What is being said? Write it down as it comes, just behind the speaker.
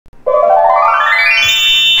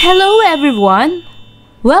Hello everyone!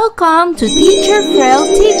 Welcome to Teacher Frel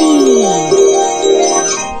TV!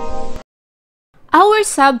 Our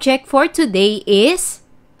subject for today is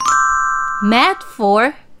Math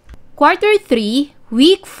 4, Quarter 3,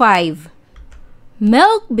 Week 5,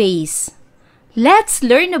 MELC-BASED. Let's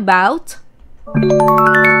learn about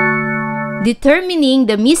determining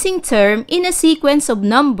the missing term in a sequence of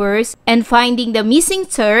numbers and finding the missing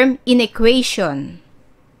term in equation.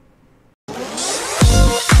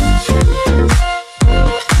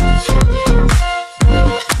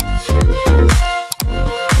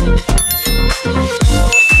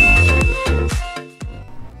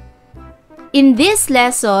 In this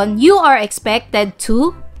lesson, you are expected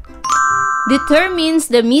to determine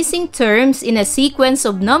the missing terms in a sequence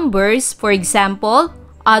of numbers, for example,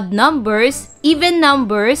 odd numbers, even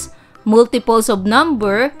numbers, multiples of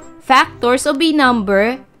number, factors of a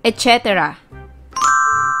number, etc.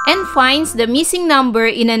 And finds the missing number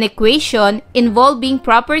in an equation involving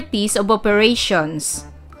properties of operations.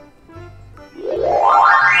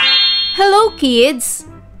 Hello kids!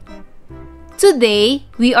 Today,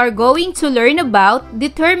 we are going to learn about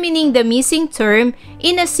determining the missing term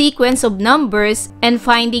in a sequence of numbers and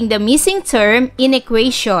finding the missing term in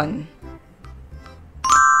equation.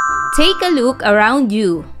 Take a look around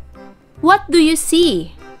you. What do you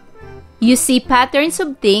see? You see patterns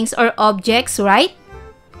of things or objects, right?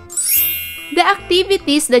 The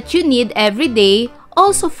activities that you need every day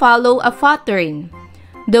also follow a pattern.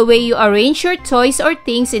 The way you arrange your toys or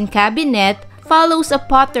things in cabinet follows a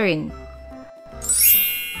pattern.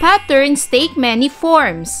 Patterns take many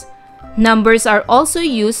forms. Numbers are also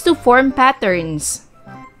used to form patterns.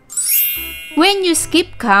 When you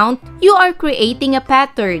skip count, you are creating a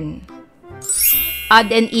pattern.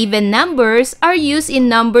 Odd and even numbers are used in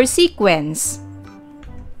number sequence.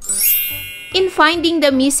 In finding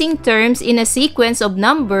the missing terms in a sequence of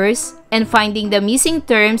numbers and finding the missing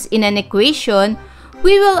terms in an equation,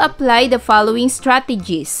 we will apply the following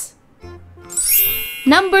strategies.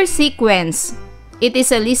 Number sequence. It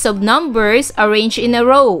is a list of numbers arranged in a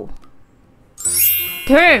row.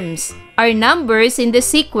 Terms are numbers in the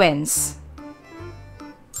sequence.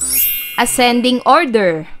 Ascending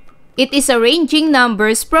order. It is arranging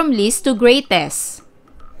numbers from least to greatest.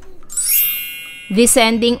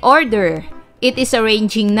 Descending order. It is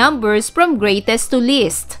arranging numbers from greatest to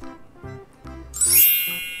least.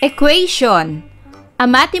 Equation. A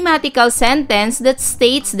mathematical sentence that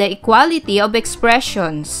states the equality of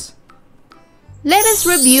expressions. Let us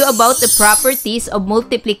review about the properties of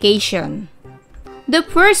multiplication. The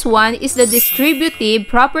first one is the distributive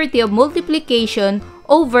property of multiplication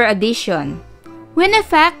over addition. When a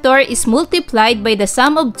factor is multiplied by the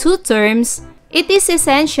sum of two terms, it is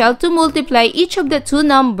essential to multiply each of the two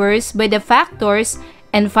numbers by the factors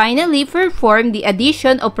and finally perform the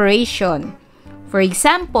addition operation. For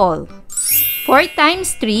example, 4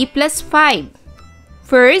 times 3 plus 5.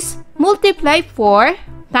 First, multiply 4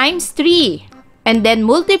 times 3. And then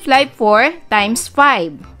multiply 4 times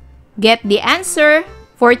 5. Get the answer.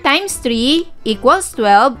 4 times 3 equals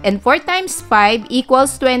 12 and 4 times 5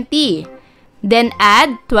 equals 20. Then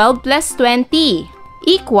add 12 plus 20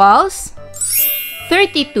 equals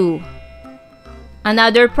 32.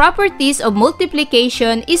 Another properties of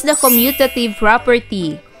multiplication is the commutative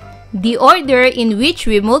property. The order in which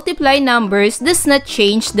we multiply numbers does not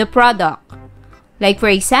change the product. Like for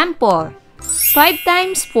example, 5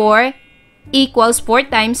 times 4 equals 4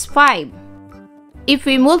 times 5. If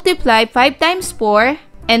we multiply 5 times 4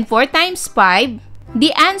 and 4 times 5,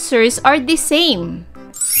 the answers are the same,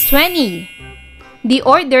 20. The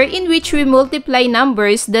order in which we multiply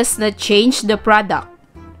numbers does not change the product.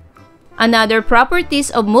 Another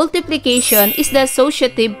properties of multiplication is the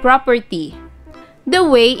associative property. The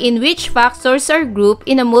way in which factors are grouped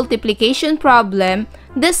in a multiplication problem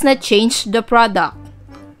does not change the product.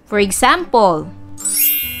 For example,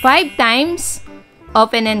 5 times,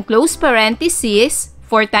 open and close parenthesis,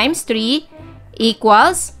 4 times 3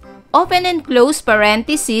 equals, open and close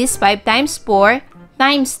parenthesis, 5 times 4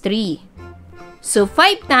 times 3. So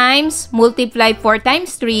 5 times multiply 4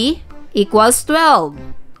 times 3 equals 12.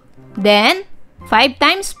 Then, 5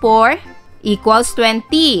 times 4 equals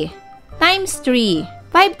 20 times 3.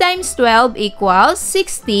 5 times 12 equals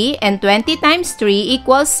 60 and 20 times 3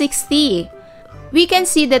 equals 60. We can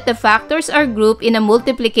see that the factors are grouped in a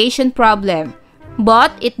multiplication problem,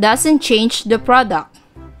 but it doesn't change the product.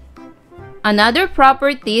 Another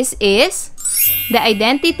properties is the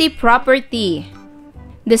identity property.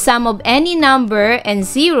 The sum of any number and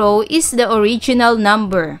 0 is the original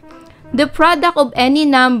number. The product of any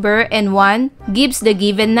number and 1 gives the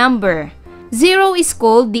given number. 0 is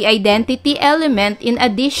called the identity element in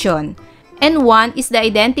addition, and 1 is the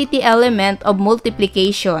identity element of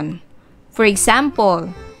multiplication. For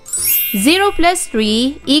example, 0 plus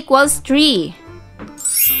 3 equals 3,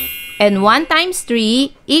 and 1 times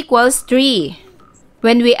 3 equals 3.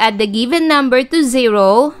 When we add the given number to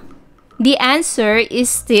 0, the answer is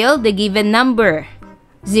still the given number.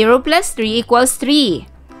 0 plus 3 equals 3.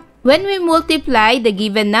 When we multiply the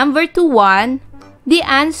given number to 1, the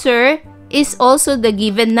answer is also the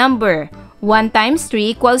given number. 1 times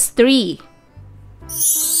 3 equals 3.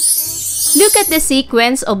 Look at the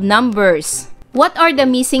sequence of numbers. What are the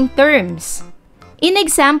missing terms? In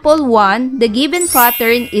example 1, the given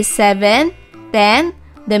pattern is 7, 10,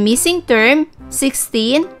 the missing term,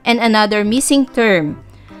 16, and another missing term.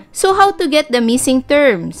 So how to get the missing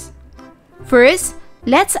terms? First,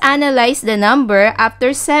 let's analyze the number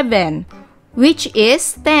after 7, which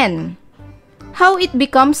is 10. How it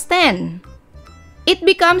becomes 10? It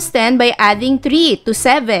becomes 10 by adding 3 to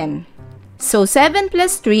 7. So 7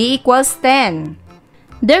 plus 3 equals 10.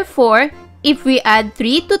 Therefore, if we add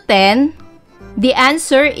 3 to 10, the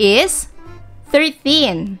answer is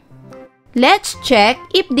 13. Let's check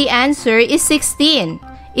if the answer is 16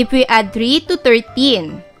 if we add 3 to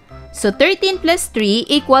 13. So 13 plus 3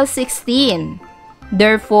 equals 16.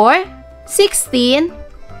 Therefore, 16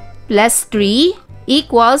 plus 3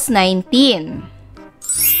 equals 19.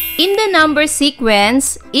 In the number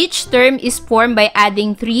sequence, each term is formed by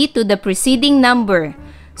adding 3 to the preceding number.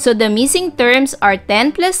 So the missing terms are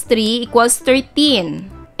 10 plus 3 equals 13,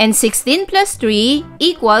 and 16 plus 3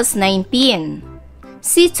 equals 19.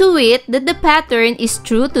 See to it that the pattern is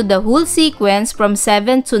true to the whole sequence from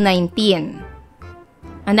 7 to 19.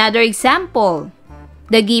 Another example.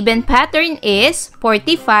 The given pattern is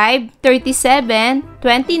 45, 37,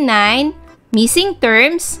 29, missing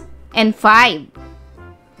terms, and 5.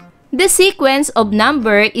 The sequence of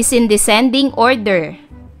number is in descending order.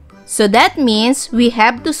 So that means we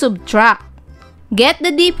have to subtract. Get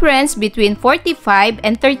the difference between 45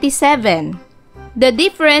 and 37. The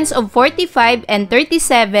difference of 45 and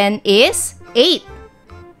 37 is 8.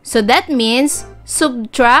 So that means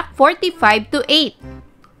subtract 45 to 8.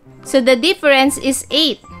 So the difference is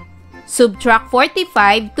 8. Subtract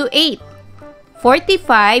 45 to 8.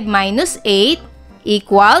 45 minus 8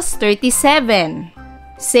 equals 37.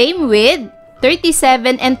 Same with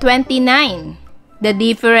 37 and 29. The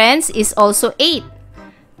difference is also 8.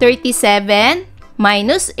 37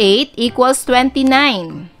 minus 8 equals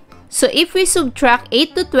 29. So if we subtract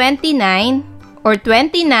 8 to 29, or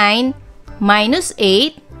 29 minus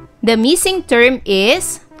 8, the missing term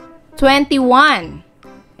is 21.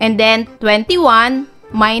 And then 21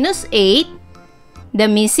 minus 8, the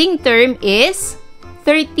missing term is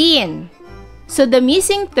 13. So the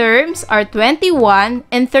missing terms are 21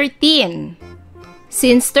 and 13.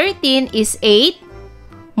 Since 13 is 8,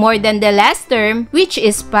 more than the last term, which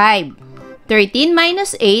is 5. 13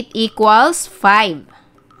 minus 8 equals 5.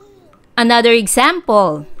 Another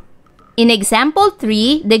example. In example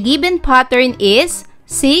 3, the given pattern is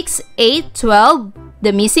 6, 8, 12,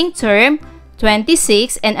 the missing term,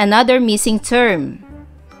 26, and another missing term.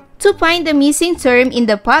 To find the missing term in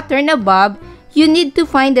the pattern above, you need to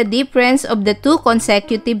find the difference of the two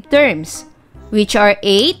consecutive terms, which are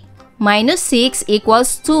 8 minus 6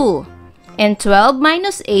 equals 2, and 12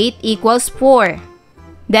 minus 8 equals 4.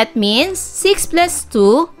 That means 6 plus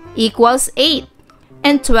 2 equals 8,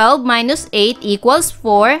 and 12 minus 8 equals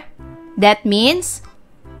 4. That means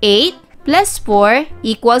 8 plus 4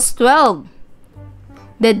 equals 12.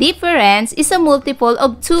 The difference is a multiple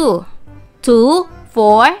of 2. 2,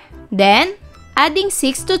 4, then adding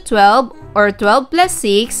 6 to 12, or 12 plus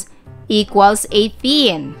 6 equals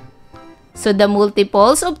 18. So the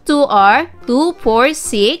multiples of 2 are 2, 4,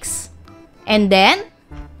 6, and then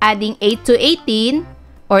adding 8 to 18,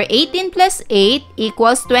 or 18 plus 8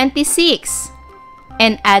 equals 26.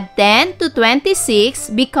 And add 10 to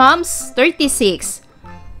 26 becomes 36.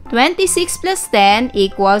 26 plus 10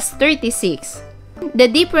 equals 36. The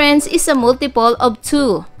difference is a multiple of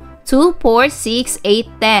 2. 2, 4, 6, 8,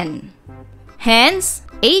 10. Hence,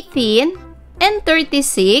 18 and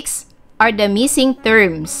 36 are the missing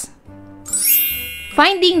terms.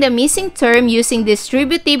 Finding the missing term using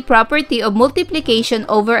distributive property of multiplication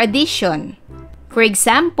over addition. For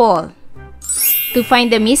example, to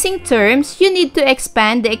find the missing terms, you need to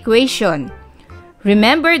expand the equation.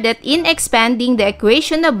 Remember that in expanding the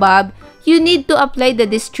equation above, you need to apply the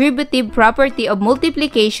distributive property of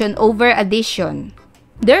multiplication over addition.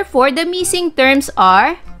 Therefore, the missing terms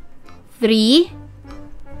are 3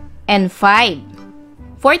 and 5.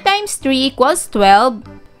 4 times 3 equals 12.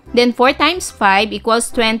 Then 4 times 5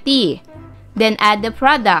 equals 20. Then add the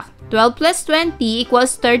product. 12 plus 20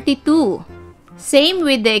 equals 32. Same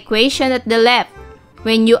with the equation at the left.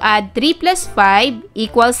 When you add 3 plus 5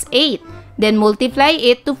 equals 8. Then multiply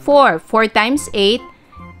it to 4. 4 times 8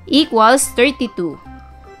 equals 32.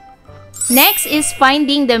 Next is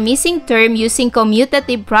finding the missing term using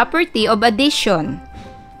commutative property of addition.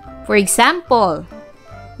 For example,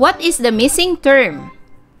 what is the missing term?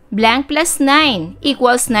 Blank plus 9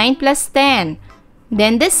 equals 9 plus 10.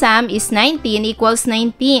 Then the sum is 19 equals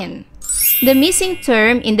 19. The missing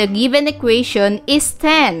term in the given equation is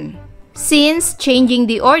 10, since changing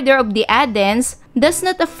the order of the addends does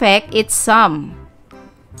not affect its sum.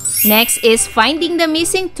 Next is finding the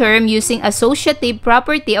missing term using associative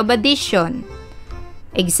property of addition.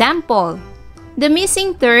 Example, the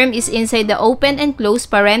missing term is inside the open and closed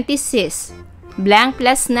parenthesis. Blank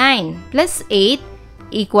plus 9 plus 8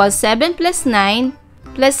 equals 7 plus 9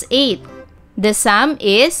 plus 8. The sum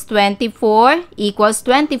is 24 equals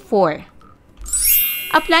 24.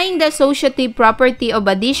 Applying the associative property of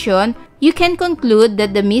addition, you can conclude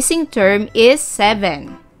that the missing term is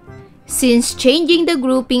 7. Since changing the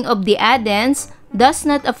grouping of the addends does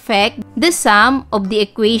not affect the sum of the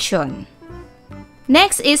equation.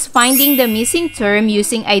 Next is finding the missing term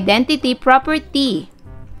using identity property.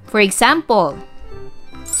 For example,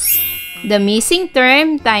 the missing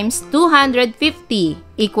term times 250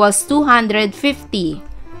 equals 250.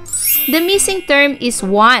 The missing term is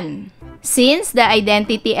 1, since the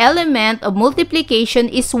identity element of multiplication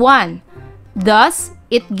is 1. Thus,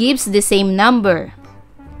 it gives the same number.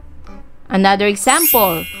 Another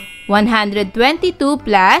example, 122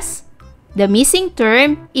 plus the missing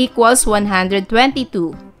term equals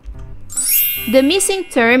 122. The missing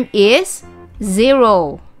term is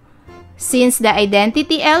 0. Since the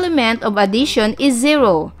identity element of addition is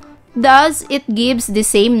 0, thus it gives the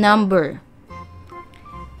same number.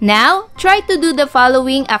 Now, try to do the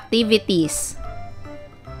following activities.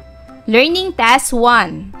 Learning Task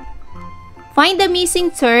 1. Find the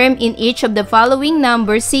missing term in each of the following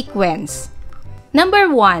number sequence. Number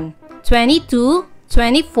 1, 22,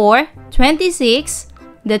 24, 26,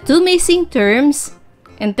 the two missing terms,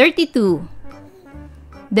 and 32.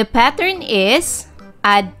 The pattern is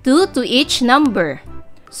add 2 to each number.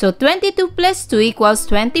 So 22 plus 2 equals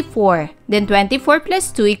 24. Then 24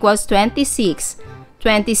 plus 2 equals 26.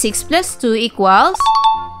 26 plus 2 equals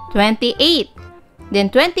 28. Then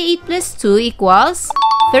 28 plus 2 equals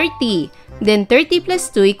 30. Then 30 plus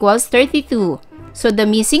 2 equals 32. So the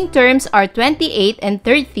missing terms are 28 and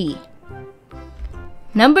 30.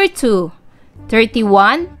 Number 2,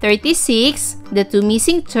 31, 36, the two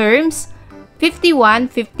missing terms, 51,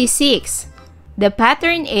 56. The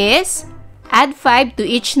pattern is add 5 to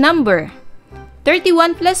each number.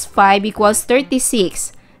 31 plus 5 equals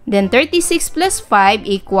 36. Then 36 plus 5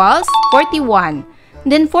 equals 41.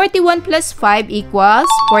 Then 41 plus 5 equals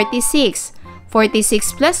 46.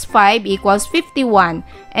 46 plus 5 equals 51.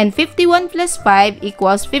 And 51 plus 5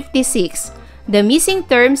 equals 56. The missing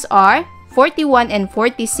terms are 41 and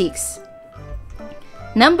 46.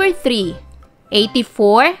 Number 3,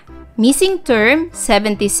 84, missing term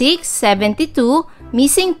 76, 72,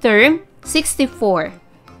 missing term 64.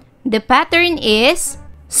 The pattern is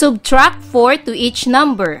subtract 4 to each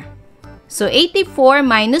number. So 84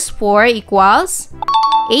 minus 4 equals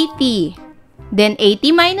 80. Then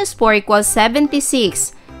 80 minus 4 equals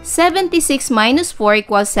 76. 76 minus 4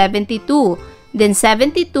 equals 72. Then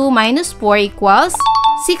 72 minus 4 equals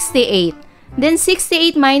 68. Then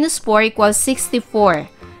 68 minus 4 equals 64.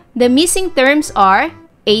 The missing terms are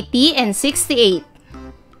 80 and 68.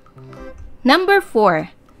 Number 4,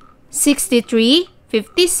 63,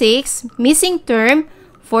 56, missing term,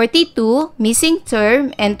 42, missing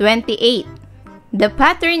term, and 28. The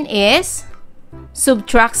pattern is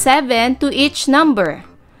subtract 7 to each number.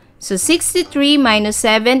 So 63 minus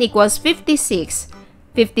 7 equals 56.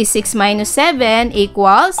 56 minus 7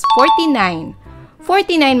 equals 49.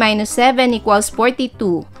 49 minus 7 equals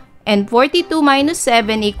 42. And 42 minus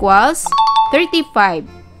 7 equals 35.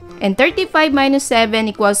 And 35 minus 7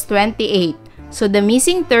 equals 28. So the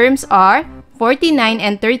missing terms are 49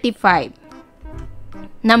 and 35.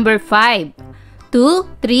 Number 5, 2,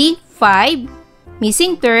 3, 5,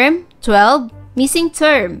 missing term, 12, missing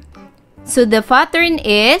term. So the pattern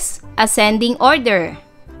is ascending order.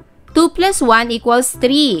 2 plus 1 equals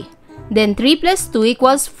 3. Then 3 plus 2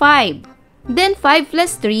 equals 5. Then 5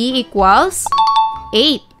 plus 3 equals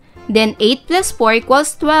 8. Then 8 plus 4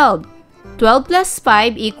 equals 12. 12 plus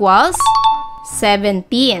 5 equals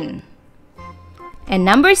 17. And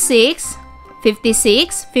number 6,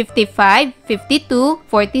 56, 55, 52,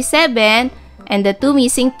 47, and the two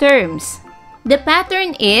missing terms. The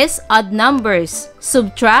pattern is odd numbers.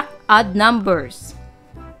 Subtract odd numbers.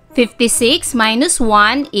 56 minus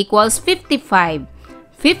 1 equals 55.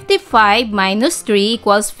 55 minus 3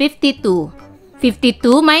 equals 52.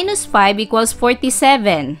 52 minus 5 equals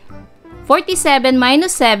 47. 47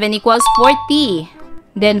 minus 7 equals 40.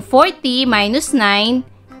 Then 40 minus 9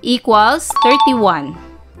 equals 31.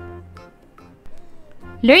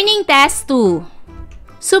 Learning Task 2.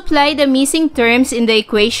 Supply the missing terms in the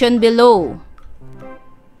equation below.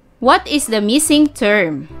 What is the missing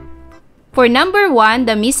term? For number 1,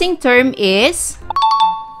 the missing term is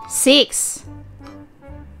 6.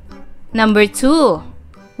 Number 2,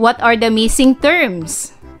 what are the missing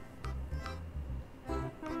terms?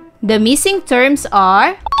 The missing terms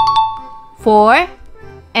are 4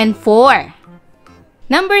 and 4.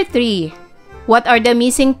 Number 3, what are the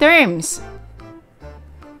missing terms?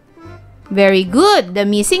 Very good. The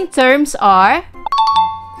missing terms are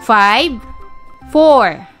 5,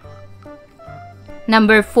 4.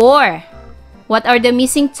 Number 4, what are the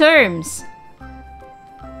missing terms?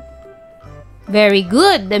 Very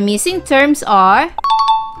good. The missing terms are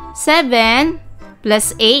 7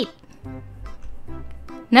 plus 8.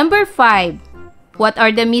 Number 5, what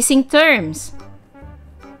are the missing terms?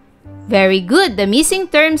 Very good. The missing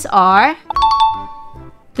terms are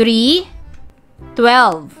 3,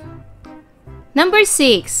 12. Number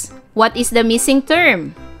 6, what is the missing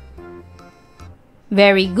term?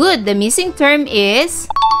 Very good. The missing term is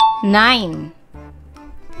 9.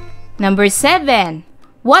 Number 7,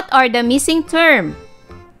 what are the missing term?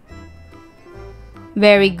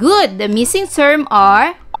 Very good. The missing term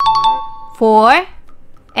are 4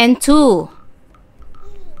 and 2.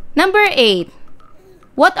 Number 8,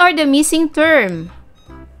 what are the missing term?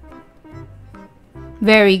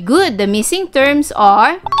 Very good. The missing terms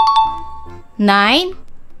are 9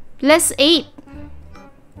 plus 8.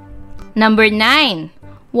 Number 9,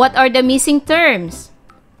 what are the missing terms?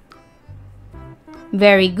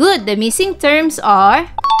 Very good. The missing terms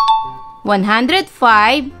are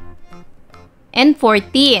 105 and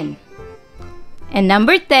 14. And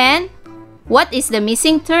number 10, what is the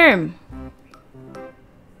missing term?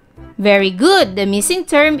 Very good. The missing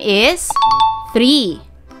term is 3.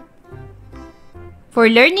 For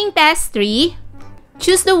learning task 3,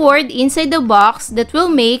 choose the word inside the box that will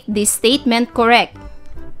make this statement correct.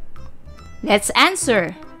 Let's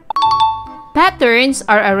answer. Patterns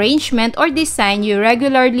are arrangement or design you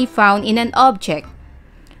regularly found in an object.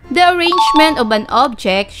 The arrangement of an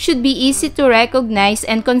object should be easy to recognize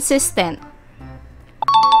and consistent.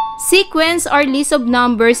 Sequence are lists of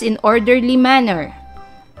numbers in orderly manner.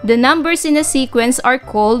 The numbers in a sequence are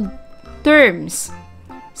called terms.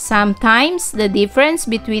 Sometimes, the difference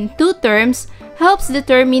between two terms helps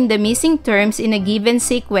determine the missing terms in a given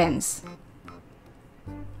sequence.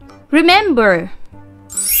 Remember,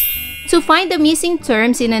 to find the missing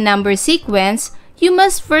terms in a number sequence, you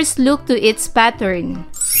must first look to its pattern.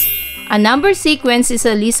 A number sequence is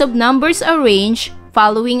a list of numbers arranged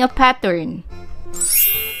following a pattern.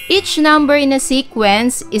 Each number in a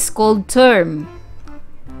sequence is called term.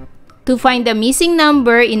 To find the missing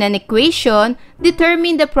number in an equation,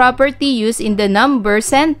 determine the property used in the number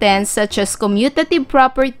sentence such as commutative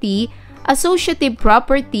property, associative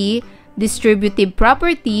property, distributive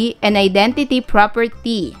property, and identity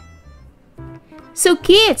property. So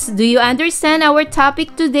kids, do you understand our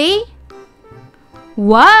topic today?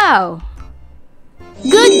 Wow!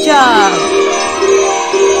 Good job!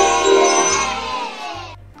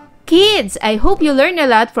 Kids, I hope you learned a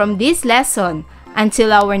lot from this lesson.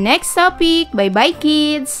 Until our next topic, bye-bye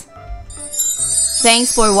kids!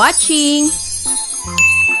 Thanks for watching!